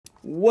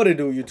What it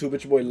do, YouTube?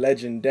 It's your boy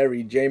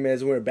Legendary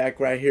J-Maz. We're back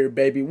right here,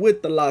 baby,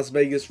 with the Las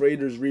Vegas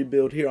Raiders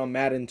rebuild here on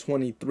Madden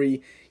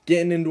 23.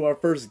 Getting into our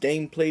first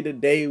gameplay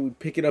today. We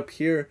pick it up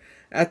here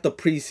at the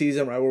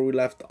preseason, right where we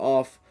left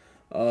off,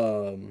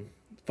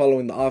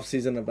 following the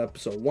offseason of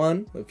episode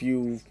 1.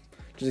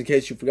 Just in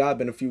case you forgot,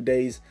 been a few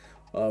days.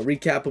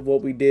 Recap of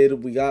what we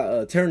did. We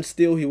got Terrence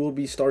Steele. He will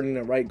be starting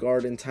at right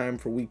guard in time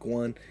for week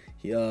 1.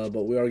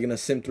 But we are going to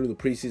sim through the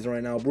preseason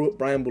right now.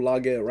 Brian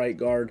Bulaga at right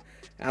guard.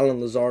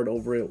 Alan Lazard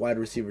over at wide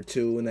receiver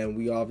 2. And then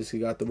we obviously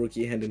got the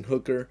rookie Hendon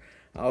Hooker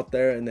out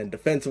there. And then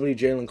defensively,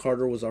 Jalen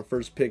Carter was our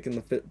first pick in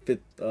the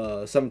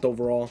 7th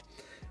overall.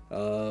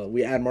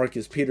 We add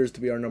Marcus Peters to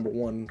be our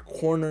 #1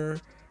 corner.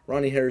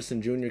 Ronnie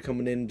Harrison Jr.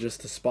 coming in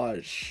just to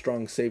spot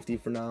strong safety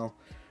for now.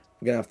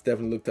 We're going to have to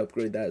definitely look to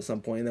upgrade that at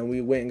some point. And then we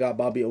went and got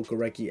Bobby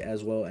Okereke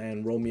as well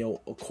and Romeo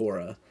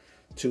Okora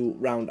to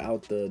round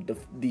out the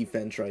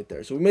defense right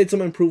there. So we made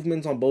some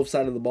improvements on both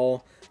sides of the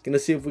ball. Gonna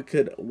see if we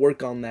could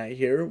work on that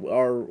here.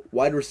 Our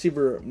wide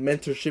receiver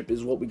mentorship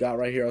is what we got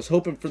right here. I was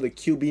hoping for the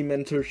QB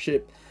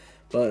mentorship,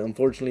 but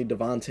unfortunately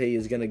Devontae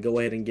is gonna go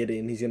ahead and get it,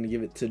 and he's gonna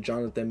give it to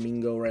Jonathan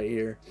Mingo right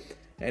here.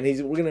 And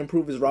we're gonna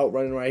improve his route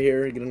running right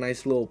here. Get a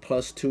nice little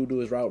 +2 to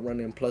his route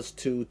running,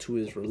 +2 to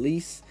his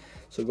release.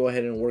 So go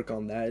ahead and work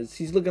on that.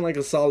 He's looking like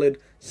a solid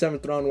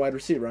 7th round wide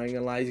receiver. I ain't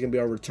gonna lie, he's gonna be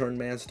our return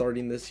man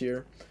starting this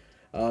year.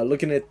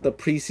 Looking at the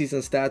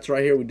preseason stats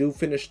right here, we do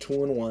finish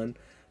 2-1.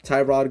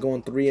 Tyrod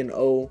going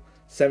 3-0,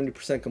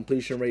 70%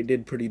 completion rate,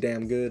 did pretty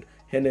damn good.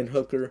 Hendon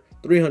Hooker,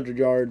 300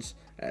 yards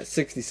at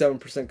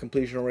 67%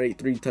 completion rate,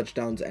 3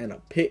 touchdowns and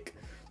a pick.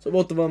 So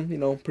both of them, you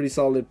know, pretty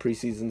solid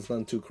preseasons,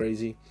 nothing too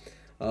crazy.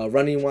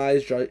 Running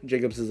wise,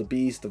 Jacobs is a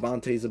beast.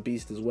 Devontae's a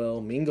beast as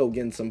well. Mingo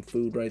getting some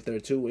food right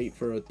there too. 8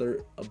 for a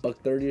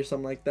 $130 or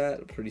something like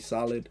that. Pretty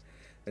solid.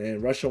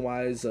 And rushing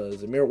wise,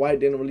 Zamir White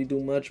didn't really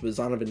do much, but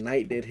Zonovan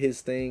Knight did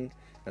his thing.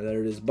 And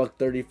there it is,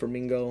 $130 for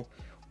Mingo.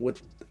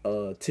 With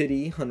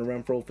Titty, Hunter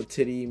Renfro for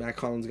Titty. Matt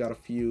Collins got a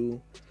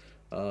few.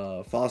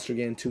 Foster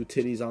getting 2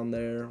 titties on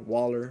there.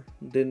 Waller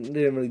didn't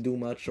really do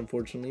much,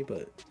 unfortunately,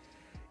 but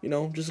you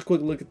know, just a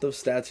quick look at the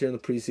stats here in the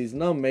preseason.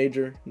 Nothing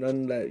major,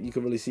 none that you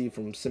can really see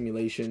from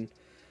simulation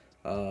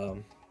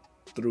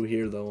through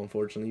here though,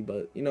 unfortunately.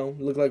 But you know,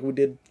 looked like we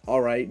did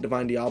all right.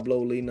 Divine Diablo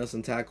leading us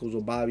in tackles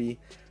with Bobby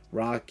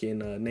Rock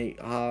and Nate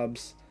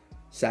Hobbs.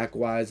 Sack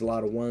wise, a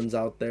lot of ones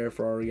out there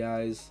for our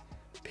guys.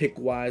 Pick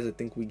wise, I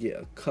think we get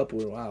a couple.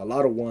 Wow, a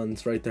lot of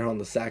ones right there on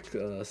the sack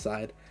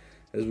side.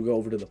 As we go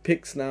over to the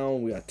picks now,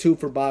 we got 2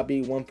 for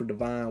Bobby, 1 for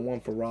Divine, 1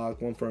 for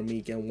Rock, 1 for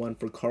Amik, and 1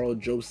 for Carl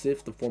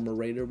Joseph, the former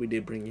Raider. We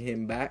did bring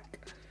him back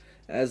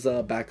as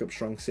a backup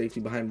strong safety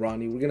behind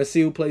Ronnie. We're gonna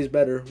see who plays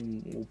better.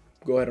 We'll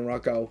go ahead and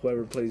rock out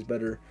whoever plays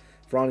better.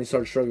 If Ronnie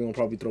starts struggling, we'll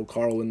probably throw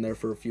Carl in there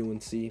for a few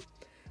and see.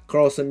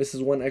 Carlson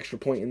misses 1 extra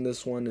point in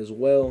this one as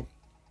well.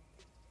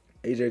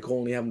 AJ Cole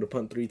only having to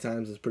punt 3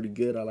 times is pretty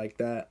good. I like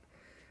that.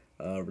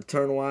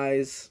 Return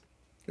wise,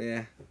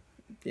 yeah,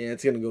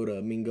 it's gonna go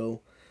to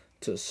Mingo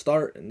to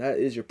start, and that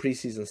is your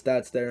preseason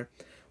stats there.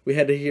 We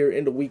head here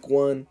into week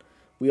 1.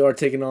 We are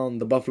taking on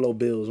the Buffalo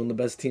Bills, one of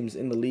the best teams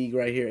in the league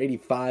right here.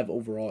 85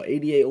 overall,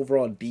 88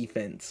 overall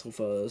defense with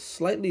a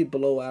slightly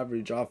below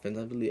average offense.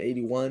 I believe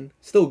 81,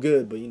 still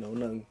good, but you know,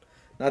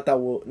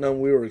 none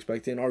we were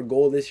expecting. Our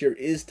goal this year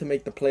is to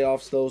make the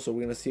playoffs though, so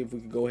we're gonna see if we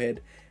can go ahead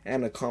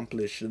and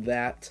accomplish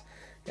that.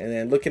 And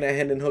then looking at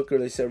Hendon Hooker,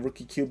 they said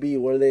rookie QB.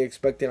 What are they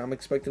expecting? I'm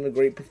expecting a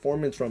great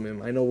performance from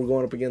him. I know we're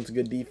going up against a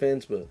good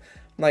defense, but I'm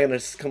not going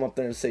to come up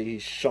there and say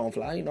he's Sean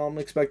Fly. You know, I'm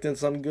expecting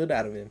something good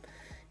out of him.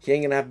 He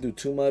ain't going to have to do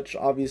too much,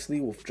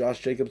 obviously, with Josh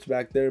Jacobs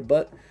back there,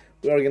 but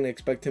we are going to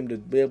expect him to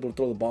be able to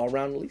throw the ball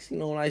around. At least, you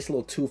know, a nice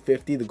little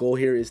 250. The goal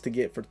here is to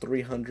get for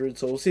 300,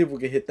 so we'll see if we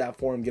can hit that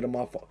for him, get him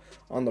off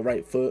on the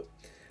right foot.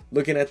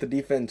 Looking at the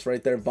defense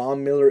right there,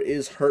 Von Miller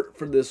is hurt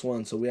for this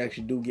one, so we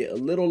actually do get a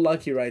little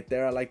lucky right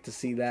there. I like to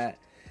see that.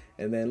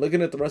 And then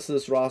looking at the rest of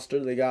this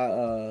roster, they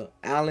got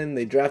Allen.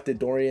 They drafted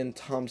Dorian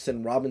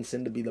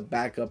Thompson-Robinson to be the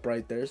backup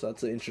right there. So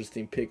that's an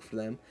interesting pick for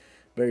them.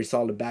 Very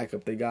solid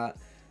backup they got.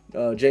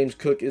 James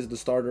Cook is the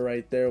starter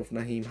right there with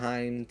Naheem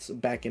Hines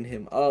backing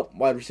him up.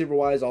 Wide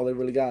receiver-wise, all they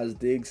really got is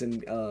Diggs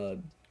and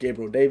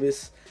Gabriel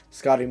Davis.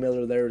 Scotty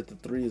Miller there at the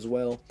 3 as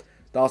well.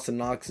 Dawson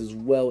Knox as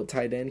well at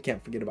tight end.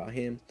 Can't forget about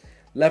him.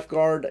 Left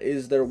guard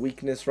is their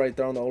weakness right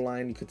there on the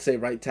O-line. You could say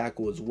right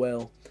tackle as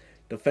well.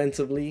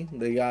 Defensively,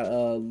 they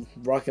got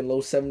rocking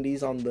low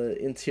 70s on the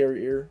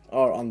interior,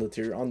 or on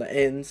the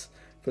ends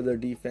for their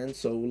defense.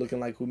 So looking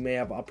like we may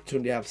have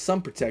opportunity to have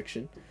some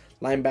protection.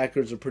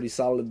 Linebackers are pretty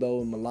solid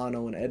though.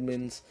 Milano and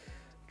Edmonds.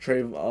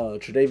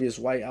 Tre'Davious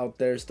White out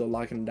there still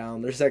locking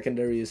down. Their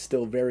secondary is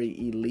still very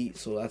elite,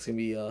 so that's going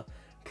to be a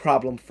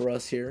problem for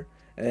us here.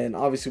 And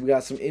obviously we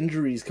got some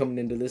injuries coming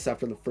into this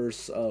after the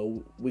first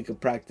week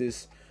of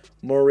practice.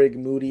 Morig,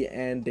 Moody,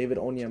 and David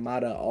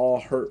Onyemata all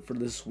hurt for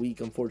this week,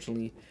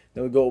 unfortunately.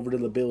 Then we go over to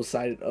the Bills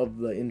side of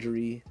the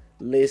injury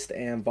list,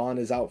 and Vaughn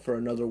is out for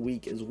another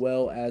week, as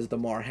well as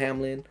Damar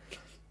Hamlin.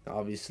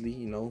 Obviously,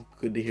 you know,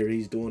 good to hear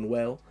he's doing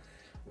well.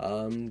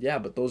 Yeah,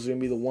 but those are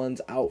going to be the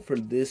ones out for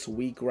this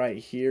week right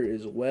here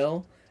as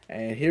well.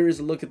 And here is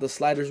a look at the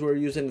sliders we're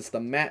using. It's the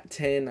Mat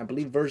 10, I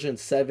believe version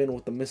 7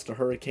 with the Mr.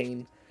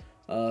 Hurricane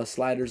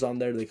sliders on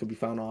there. They could be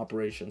found on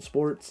Operation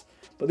Sports.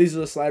 But these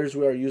are the sliders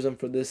we are using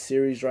for this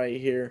series right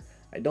here.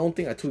 I don't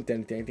think I tweaked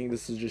anything. I think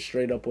this is just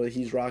straight up what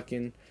he's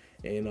rocking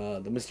in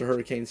the Mr.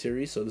 Hurricane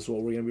series. So this is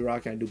what we're going to be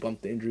rocking. I do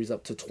bump the injuries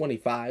up to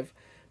 25.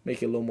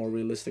 Make it a little more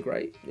realistic,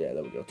 right? Yeah,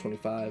 there we go,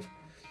 25.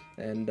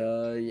 And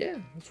yeah,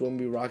 that's what we'll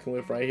be rocking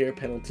with right here.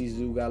 Penalties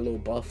do got a little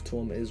buff to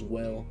them as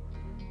well.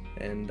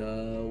 And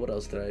what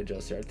else did I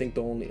adjust here? I think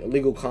the only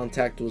illegal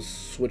contact was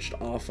switched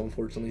off,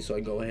 unfortunately, so I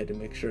go ahead and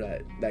make sure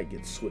that that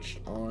gets switched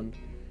on.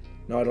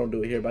 No, I don't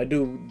do it here, but I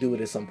do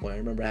it at some point. I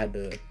remember I had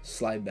to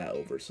slide that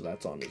over, so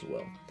that's on as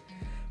well.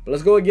 But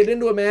let's go and get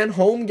into it, man.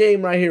 Home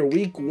game right here.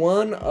 Week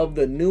 1 of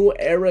the new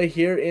era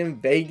here in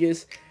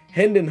Vegas.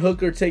 Hendon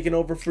Hooker taking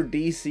over for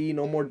DC.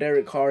 No more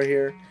Derek Carr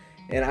here.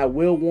 And I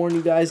will warn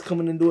you guys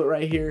coming into it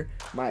right here.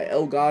 My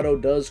Elgato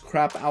does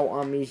crap out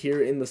on me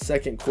here in the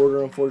second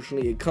quarter,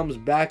 unfortunately. It comes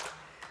back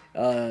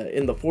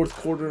in the fourth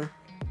quarter.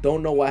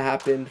 Don't know what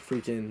happened.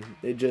 Freaking,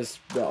 it just,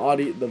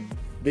 the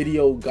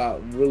video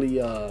got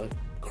really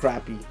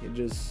crappy. It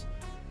just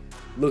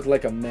looked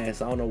like a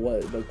mess. I don't know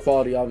what, the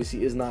quality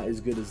obviously is not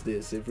as good as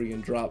this. It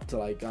freaking dropped to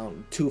like, I don't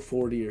know,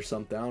 240 or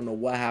something. I don't know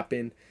what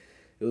happened.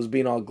 It was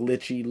being all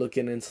glitchy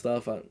looking and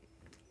stuff. I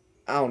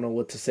don't know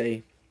what to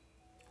say.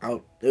 I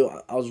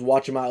was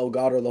watching my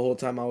Elgato the whole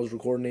time I was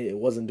recording it. It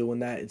wasn't doing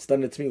that. It's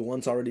done it to me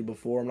once already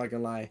before. I'm not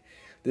gonna lie.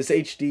 This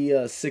HD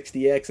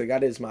 60X, I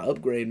got it as my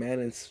upgrade, man.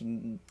 It's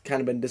kind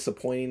of been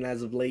disappointing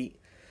as of late.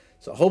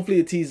 So hopefully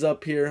it tees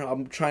up here.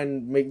 I'm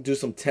trying to do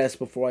some tests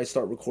before I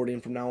start recording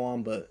from now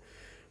on. But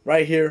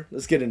right here,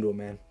 let's get into it,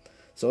 man.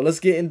 So let's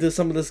get into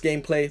some of this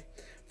gameplay.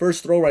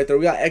 First throw right there.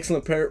 We got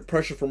excellent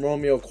pressure from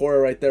Romeo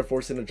Cora right there,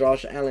 forcing a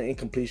Josh Allen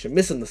incompletion.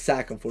 Missing the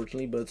sack,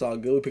 unfortunately, but it's all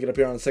good. We pick it up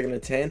here on 2nd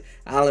and 10.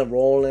 Allen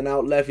rolling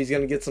out left. He's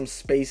going to get some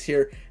space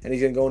here, and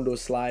he's going to go into a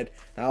slide.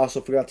 I also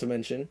forgot to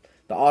mention,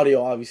 the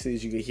audio, obviously,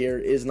 as you can hear,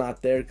 is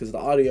not there because the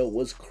audio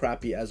was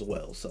crappy as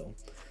well. So,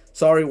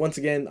 sorry, once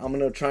again, I'm going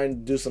to try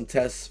and do some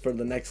tests for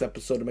the next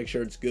episode to make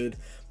sure it's good.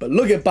 But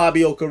look at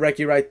Bobby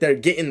Okereke right there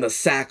getting the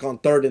sack on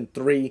 3rd and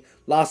 3.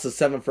 Loss of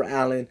 7 for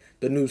Allen,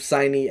 the new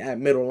signee at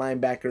middle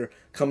linebacker,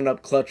 coming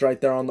up clutch right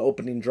there on the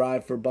opening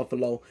drive for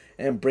Buffalo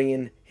and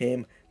bringing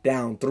him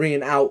down. 3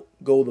 and out,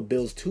 go the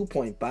Bills,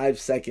 2.5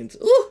 seconds.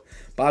 Ooh,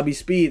 Bobby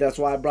Speed, that's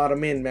why I brought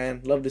him in,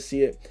 man. Love to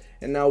see it.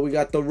 And now we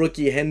got the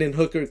rookie Hendon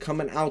Hooker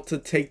coming out to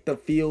take the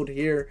field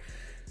here.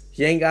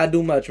 He ain't got to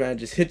do much, man.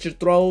 Just hit your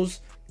throws,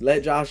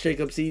 let Josh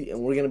Jacobs eat, and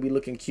we're going to be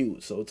looking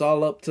cute. So it's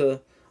all up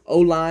to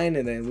O-line,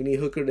 and then we need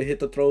Hooker to hit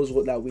the throws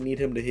that we need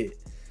him to hit.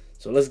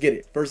 So let's get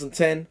it. 1st and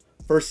 10.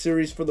 First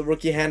series for the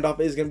rookie handoff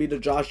is going to be to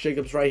Josh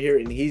Jacobs right here,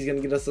 and he's going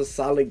to get us a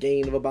solid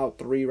gain of about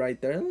 3 right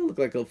there. It look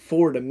like a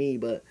 4 to me,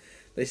 but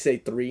they say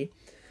 3.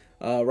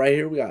 Right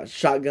here, we got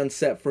shotgun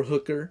set for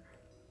Hooker.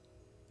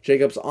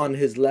 Jacobs on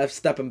his left,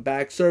 stepping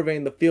back,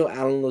 surveying the field.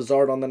 Alan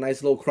Lazard on the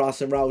nice little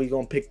crossing route. He's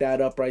going to pick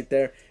that up right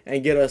there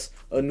and get us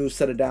a new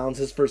set of downs.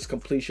 His first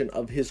completion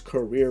of his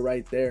career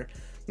right there.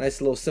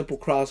 Nice little simple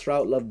cross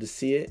route. Love to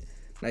see it.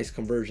 Nice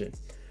conversion.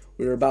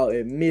 We're about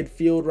at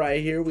midfield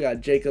right here. We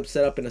got Jacobs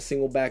set up in a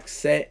single back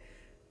set.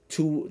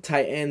 2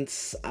 tight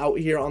ends out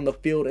here on the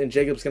field. And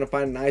Jacobs going to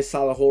find a nice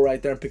solid hole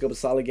right there and pick up a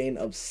solid gain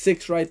of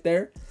 6 right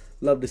there.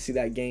 Love to see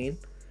that gain.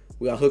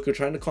 We got Hooker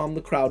trying to calm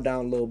the crowd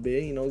down a little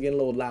bit. You know, getting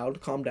a little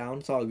loud. Calm down.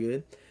 It's all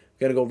good. We're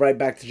going to go right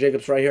back to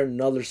Jacobs right here.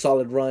 Another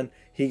solid run.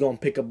 He going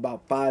to pick up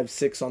about 5,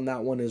 6 on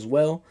that one as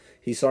well.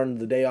 He's starting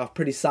the day off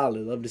pretty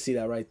solid. Love to see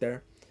that right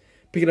there.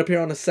 Pick it up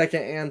here on a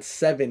 2nd and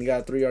 7. He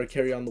got a 3-yard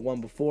carry on the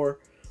one before.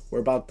 We're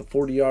about the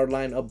 40-yard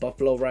line of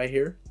Buffalo right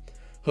here.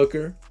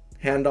 Hooker,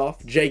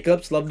 handoff.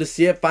 Jacobs, love to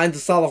see it. Finds a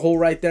solid hole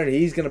right there. And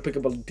he's going to pick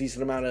up a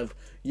decent amount of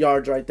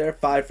yards right there.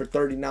 5 for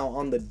 30 now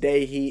on the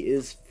day. He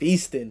is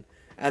feasting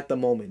at the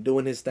moment,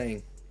 doing his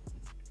thing.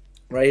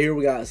 Right here,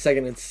 we got a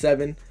 2nd and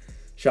 7.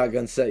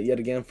 Shotgun set yet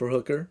again for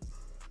Hooker.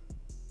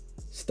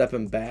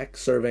 Stepping back,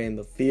 surveying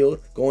the field.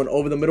 Going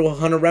over the middle,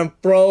 Hunter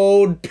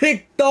Renfrow.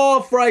 Picked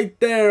off right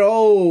there.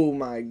 Oh,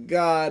 my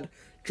God.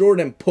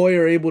 Jordan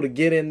Poyer able to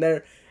get in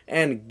there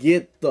and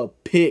get the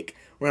pick.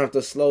 We're going to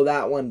have to slow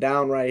that one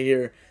down right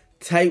here.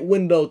 Tight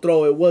window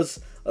throw. It was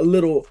a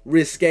little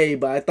risque,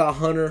 but I thought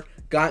Hunter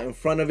got in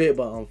front of it.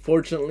 But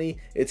unfortunately,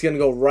 it's going to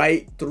go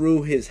right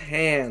through his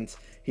hands.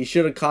 He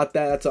should have caught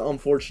that. That's an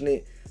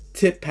unfortunate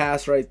tip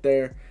pass right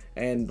there.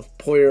 And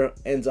Poyer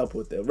ends up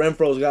with it.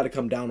 Renfro's got to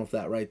come down with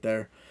that right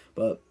there.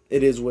 But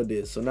it is what it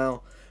is. So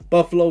now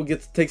Buffalo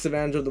takes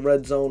advantage of the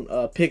red zone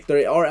pick.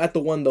 They are at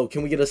the 1, though.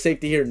 Can we get a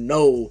safety here?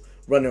 No.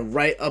 Running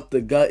right up the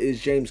gut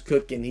is James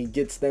Cook, and he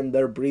gets them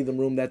their breathing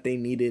room that they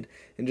needed.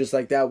 And just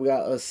like that, we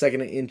got a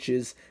 2nd and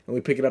inches, and we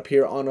pick it up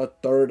here on a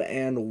 3rd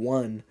and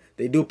 1.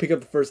 They do pick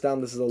up the first down.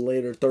 This is a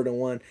later 3rd and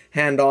 1.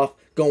 Handoff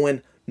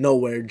going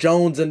nowhere.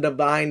 Jones and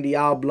Divine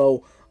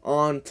Diablo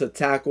on to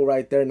tackle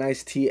right there.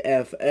 Nice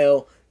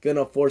TFL.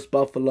 Gonna force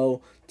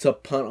Buffalo to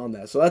punt on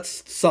that. So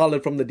that's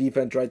solid from the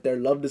defense right there.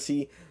 Love to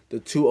see the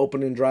 2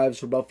 opening drives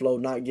for Buffalo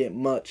not get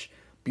much.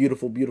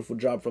 Beautiful, beautiful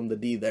job from the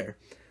D there.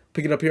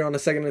 Pick it up here on the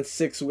 2nd and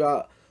 6. We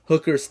got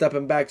Hooker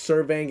stepping back,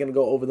 surveying, gonna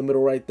go over the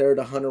middle right there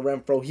to Hunter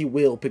Renfro. He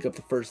will pick up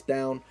the first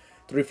down.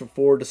 3 for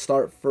 4 to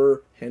start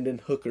for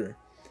Hendon Hooker.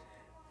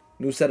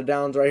 New set of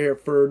downs right here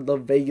for the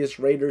Vegas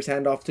Raiders.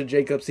 Handoff to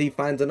Jacobs. He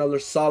finds another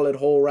solid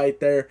hole right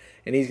there,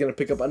 and he's going to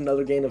pick up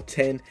another gain of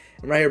 10.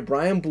 And right here,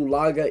 Brian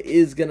Bulaga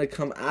is going to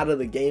come out of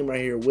the game right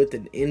here with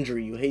an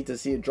injury. You hate to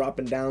see it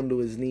dropping down to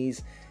his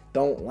knees.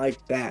 Don't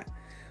like that.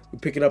 We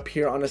pick it up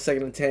here on a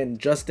 2nd and 10.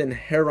 Justin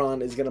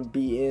Heron is going to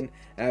be in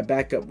at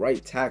backup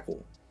right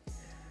tackle.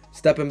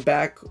 Stepping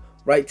back,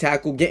 right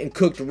tackle, getting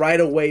cooked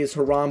right away is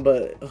Heron,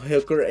 but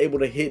Hooker able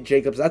to hit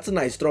Jacobs. That's a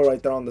nice throw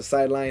right there on the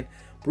sideline.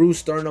 Bruce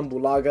Sternum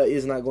Bulaga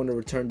is not going to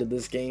return to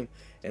this game.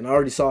 And I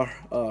already saw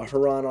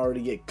Heron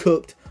already get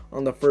cooked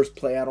on the first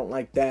play. I don't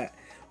like that.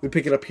 We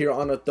pick it up here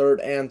on a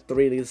 3rd and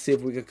 3 to see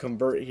if we can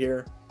convert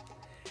here.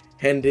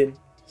 Hendon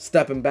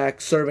stepping back,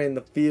 surveying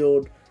the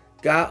field.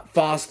 Got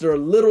Foster a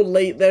little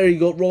late there. He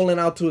go rolling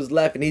out to his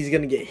left, and he's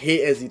going to get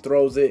hit as he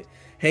throws it.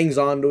 Hangs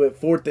on to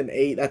it. 4th and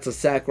 8. That's a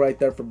sack right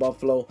there for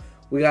Buffalo.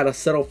 We got to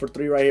settle for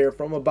 3 right here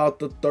from about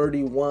the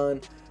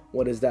 31.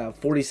 What is that?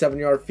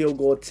 47-yard field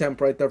goal attempt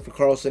right there for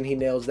Carlson. He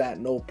nails that,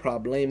 no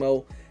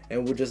problemo.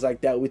 And we're just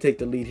like that. We take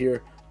the lead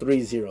here,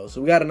 3-0.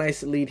 So we got a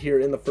nice lead here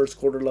in the first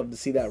quarter. Love to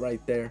see that right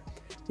there.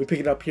 We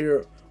pick it up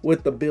here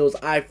with the Bills.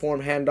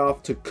 I-form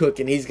handoff to Cook,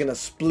 and he's going to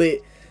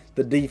split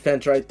the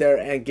defense right there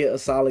and get a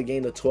solid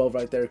gain of 12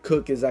 right there.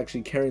 Cook is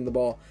actually carrying the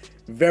ball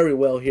very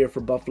well here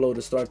for Buffalo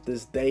to start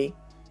this day.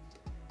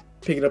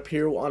 Pick it up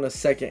here on a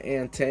 2nd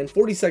and 10.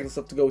 40 seconds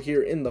left to go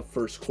here in the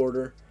first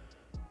quarter.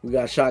 We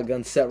got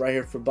shotgun set right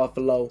here for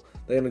Buffalo.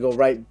 They're going to go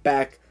right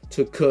back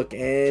to Cook,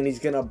 and he's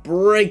going to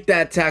break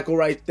that tackle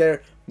right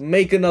there,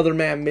 make another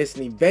man miss,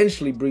 and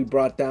eventually be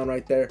brought down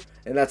right there.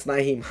 And that's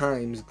Nyheim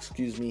Hines,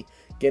 excuse me,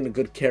 getting a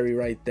good carry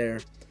right there.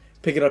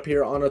 Pick it up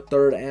here on a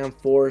 3rd and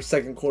 4.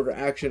 Second quarter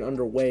action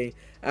underway.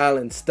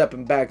 Allen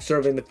stepping back,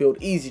 surveying the field.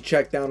 Easy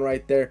check down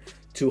right there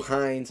to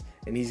Hines,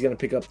 and he's going to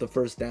pick up the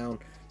first down.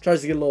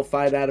 Tries to get a little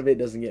fight out of it,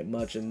 doesn't get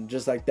much, and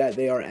just like that,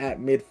 they are at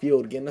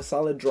midfield. Getting a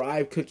solid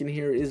drive cooking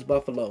here is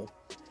Buffalo.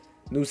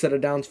 New set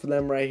of downs for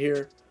them right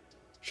here.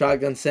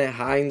 Shotgun set,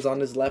 Hines on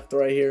his left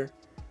right here.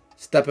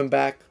 Stepping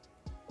back.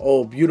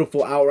 Oh,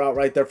 beautiful out route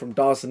right there from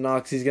Dawson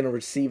Knox. He's going to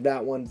receive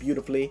that one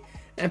beautifully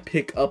and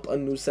pick up a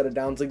new set of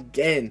downs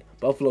again.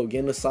 Buffalo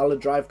getting a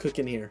solid drive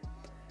cooking here.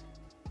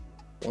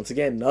 Once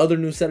again, another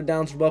new set of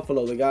downs for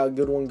Buffalo. They got a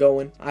good one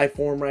going.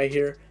 I-form right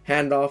here.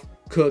 Handoff.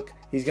 Cook.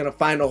 He's going to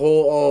find a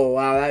hole. Oh,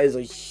 wow. That is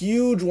a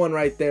huge one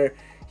right there.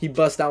 He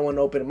bust that one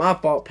open. My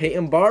fault.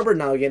 Peyton Barber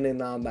now getting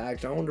in on the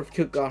action. I wonder if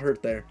Cook got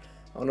hurt there.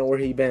 I don't know where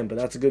he been, but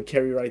that's a good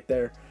carry right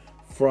there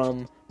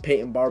from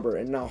Peyton Barber.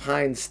 And now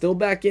Hines still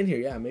back in here.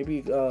 Yeah,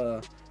 maybe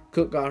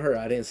Cook got hurt.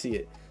 I didn't see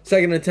it.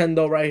 2nd and 10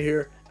 though right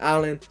here.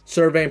 Allen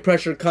surveying,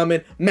 pressure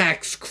coming.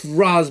 Max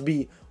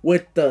Crosby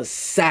with the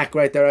sack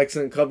right there.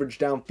 Excellent coverage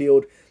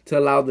downfield to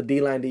allow the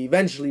D-line to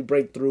eventually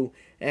break through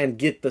and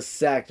get the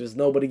sack. There's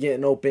nobody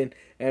getting open,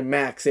 and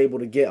Max able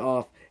to get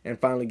off and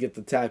finally get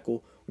the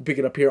tackle. We pick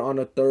it up here on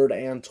a 3rd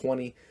and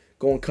 20.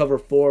 Going cover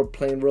 4,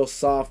 playing real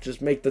soft.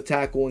 Just make the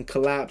tackle and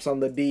collapse on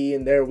the D,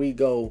 and there we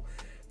go.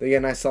 They get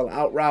a nice solid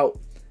out route,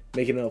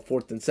 making it a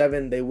 4th and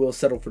 7. They will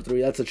settle for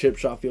 3. That's a chip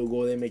shot field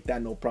goal. They make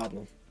that no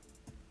problem.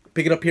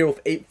 Pick it up here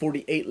with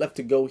 8:48 left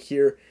to go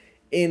here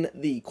in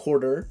the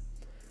quarter.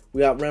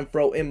 We got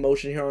Renfro in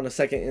motion here on a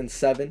 2nd and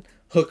 7.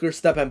 Hooker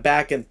stepping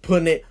back and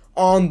putting it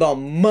on the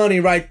money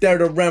right there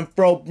to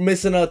Renfro.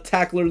 Missing a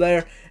tackler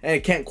there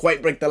and can't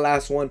quite break the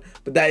last one.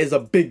 But that is a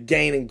big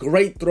gain and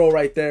great throw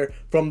right there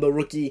from the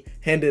rookie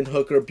Hendon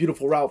Hooker.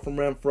 Beautiful route from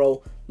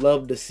Renfro.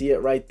 Love to see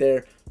it right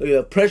there. Look at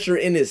the pressure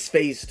in his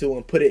face too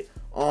and put it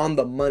on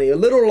the money. A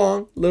little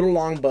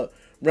long, but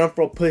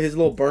Renfro put his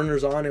little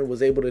burners on and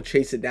was able to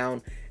chase it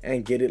down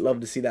and get it. Love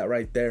to see that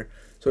right there.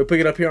 So we pick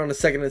it up here on the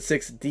 2nd and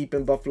 6, deep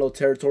in Buffalo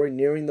territory,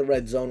 nearing the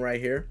red zone right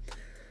here.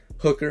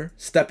 Hooker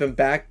stepping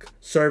back,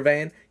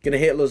 surveying, gonna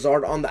hit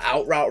Lazard on the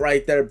out route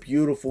right there.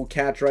 Beautiful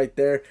catch right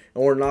there,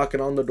 and we're knocking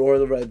on the door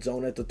of the red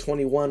zone at the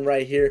 21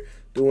 right here,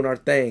 doing our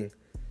thing.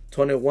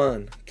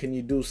 21, can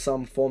you do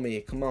something for me?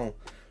 Come on.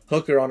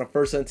 Hooker on a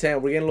 1st and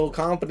 10. We're getting a little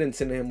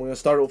confidence in him. We're going to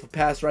start with a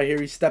pass right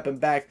here. He's stepping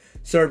back,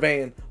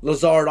 surveying.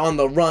 Lazard on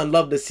the run.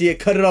 Love to see it.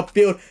 Cut it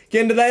upfield.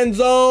 Get into the end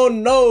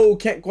zone. No,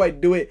 can't quite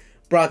do it.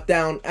 Brought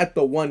down at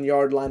the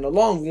 1-yard line. A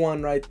long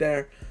one right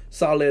there.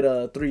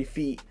 Solid 3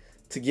 feet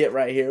to get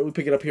right here. We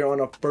pick it up here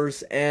on a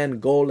 1st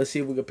and goal. Let's see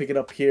if we can pick it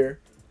up here.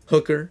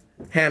 Hooker,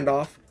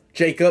 handoff.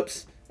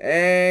 Jacobs.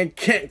 And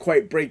can't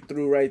quite break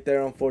through right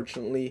there,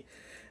 unfortunately.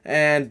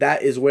 And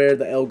that is where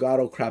the El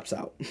Gato craps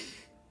out.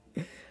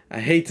 I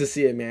hate to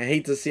see it, man. I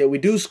hate to see it. We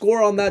do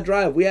score on that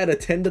drive. We had a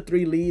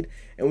 10-3 lead,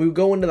 and we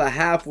go into the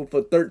half with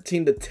a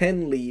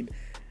 13-10 lead,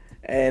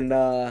 and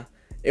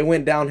it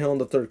went downhill in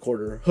the 3rd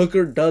quarter.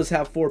 Hooker does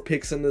have 4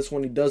 picks in this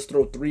one. He does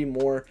throw 3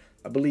 more.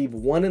 I believe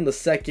 1 in the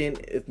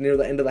 2nd near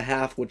the end of the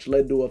half, which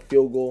led to a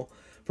field goal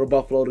for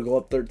Buffalo to go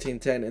up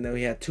 13-10, and then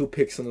we had 2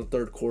 picks in the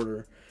 3rd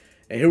quarter.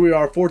 And here we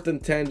are, 4th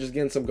and 10, just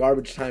getting some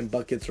garbage time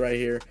buckets right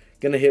here.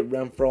 Gonna hit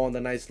Renfro on the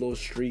nice little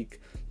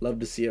streak. Love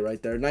to see it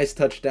right there. Nice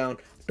touchdown.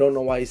 Don't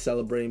know why he's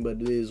celebrating,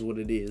 but it is what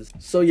it is.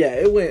 So yeah,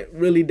 it went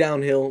really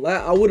downhill.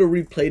 I would have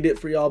replayed it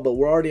for y'all, but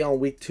we're already on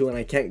week 2 and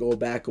I can't go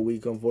back a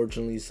week,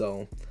 unfortunately.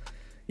 So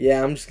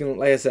yeah, I'm just gonna,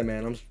 like I said,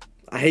 man,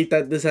 I hate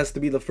that this has to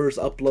be the first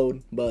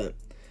upload, but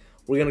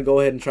we're gonna go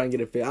ahead and try and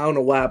get it fit. I don't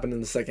know what happened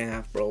in the second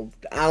half, bro.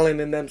 Allen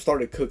and them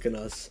started cooking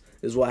us,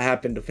 is what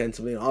happened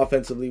defensively. And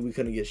offensively, we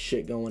couldn't get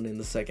shit going in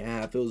the second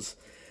half. It was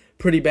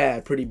pretty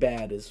bad,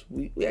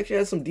 we actually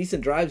had some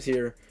decent drives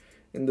here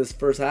in this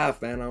first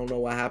half, man. I don't know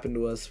what happened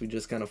to us. We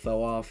just kind of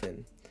fell off,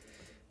 and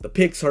the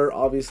picks hurt,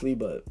 obviously,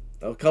 but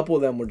a couple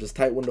of them were just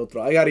tight window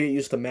throw. I got to get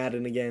used to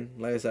Madden again.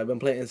 Like I said, I've been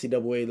playing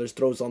NCAA. There's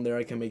throws on there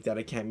I can make that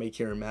I can't make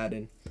here in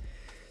Madden.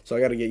 So I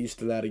got to get used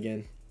to that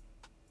again.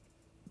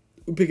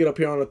 We pick it up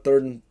here on a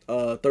third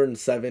and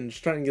 7.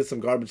 Just trying to get some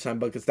garbage time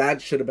buckets.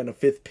 That should have been a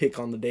 5th pick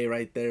on the day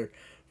right there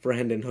for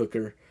Hendon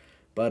Hooker.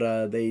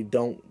 But they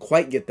don't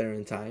quite get there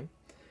in time.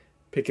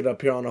 Pick it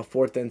up here on a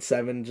 4th and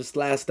 7. Just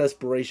last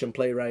desperation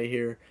play right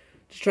here.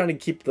 Just trying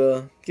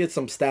to get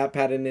some stat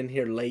padding in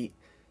here late.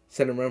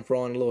 Sending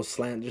Renfro on a little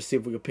slant. Just see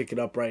if we can pick it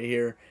up right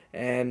here.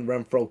 And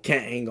Renfro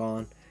can't hang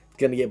on. It's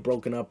going to get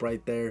broken up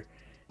right there.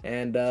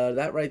 And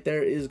that right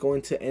there is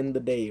going to end the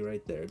day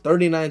right there.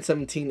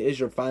 39-17 is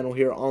your final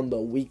here on the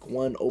week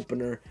 1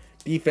 opener.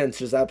 Defense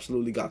just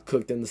absolutely got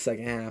cooked in the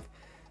second half.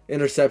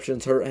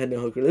 Interceptions hurt Hendon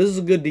Hooker. This is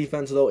a good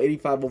defense, though.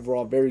 85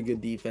 overall. Very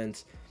good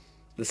defense.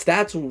 The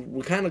stats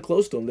were kind of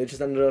close to them. They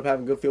just ended up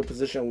having good field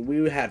position.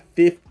 We had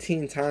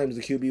 15 times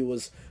the QB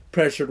was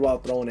pressured while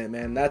throwing it,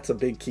 man. That's a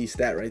big key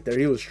stat right there.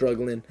 He was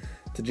struggling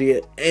to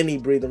get any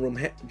breathing room.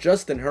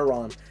 Justin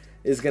Herron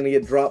is going to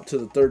get dropped to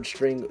the 3rd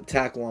string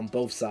tackle on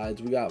both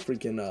sides. We got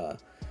freaking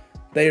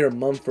Thayer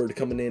Mumford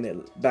coming in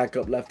at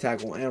backup left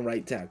tackle and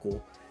right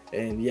tackle.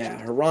 And yeah,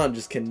 Herron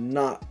just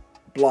cannot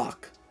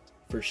block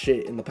for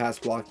shit in the pass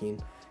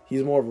blocking.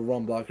 He's more of a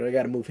run blocker. I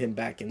got to move him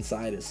back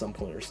inside at some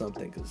point or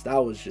something, because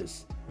that was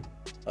just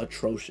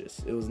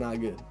atrocious. It was not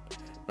good.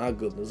 Not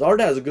good.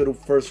 Lazard has a good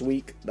first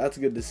week. That's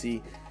good to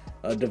see.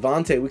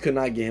 Devontae, we could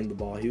not get him the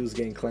ball. He was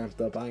getting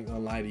clamped up. I ain't going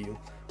to lie to you.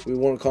 We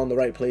weren't calling the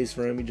right plays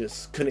for him. He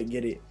just couldn't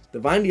get it.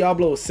 Divine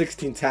Diablo with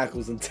 16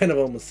 tackles and 10 of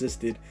them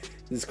assisted.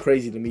 This is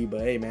crazy to me,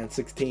 but hey, man,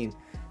 16.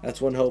 That's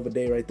one hell of a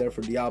day right there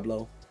for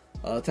Diablo.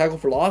 Tackle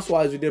for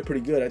loss-wise, we did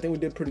pretty good. I think we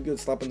did pretty good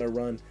stopping their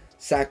run.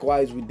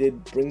 Sack-wise, we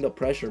did bring the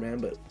pressure, man,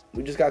 but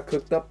we just got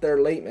cooked up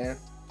there late, man.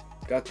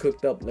 Got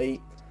cooked up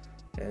late.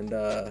 And,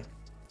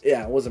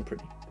 yeah, it wasn't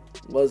pretty.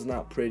 Was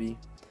not pretty.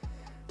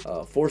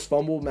 Forced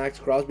fumble. Max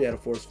Crosby had a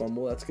forced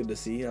fumble. That's good to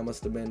see. That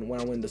must have been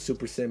when I went to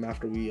Super Sim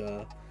after we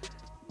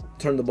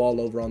turned the ball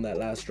over on that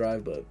last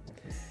drive, but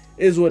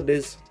it is what it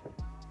is.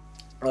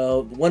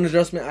 One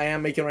adjustment I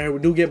am making right here. We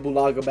do get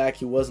Bulaga back.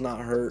 He was not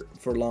hurt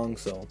for long,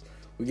 so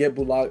we get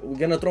Bulaga. We're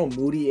going to throw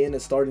Moody in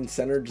as starting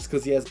center just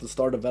because he has the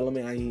star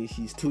development.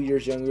 He's 2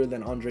 years younger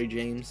than Andre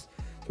James.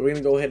 So we're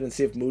going to go ahead and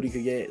see if Moody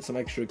could get some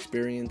extra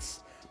experience,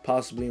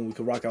 possibly, and we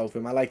could rock out with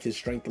him. I like his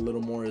strength a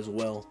little more as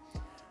well.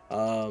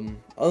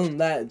 Other than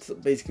that, it's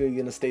basically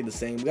going to stay the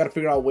same. We got to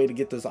figure out a way to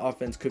get this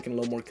offense cooking a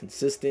little more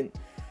consistent.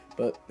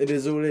 But it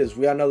is what it is.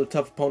 We got another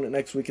tough opponent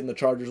next week in the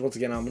Chargers. Once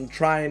again, I'm going to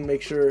try and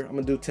make sure I'm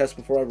going to do tests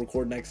before I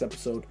record next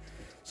episode.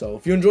 So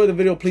if you enjoyed the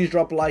video, please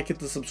drop a like, hit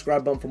the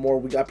subscribe button for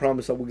more. I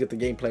promise I will get the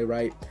gameplay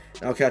right.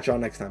 And I'll catch y'all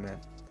next time, man.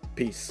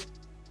 Peace.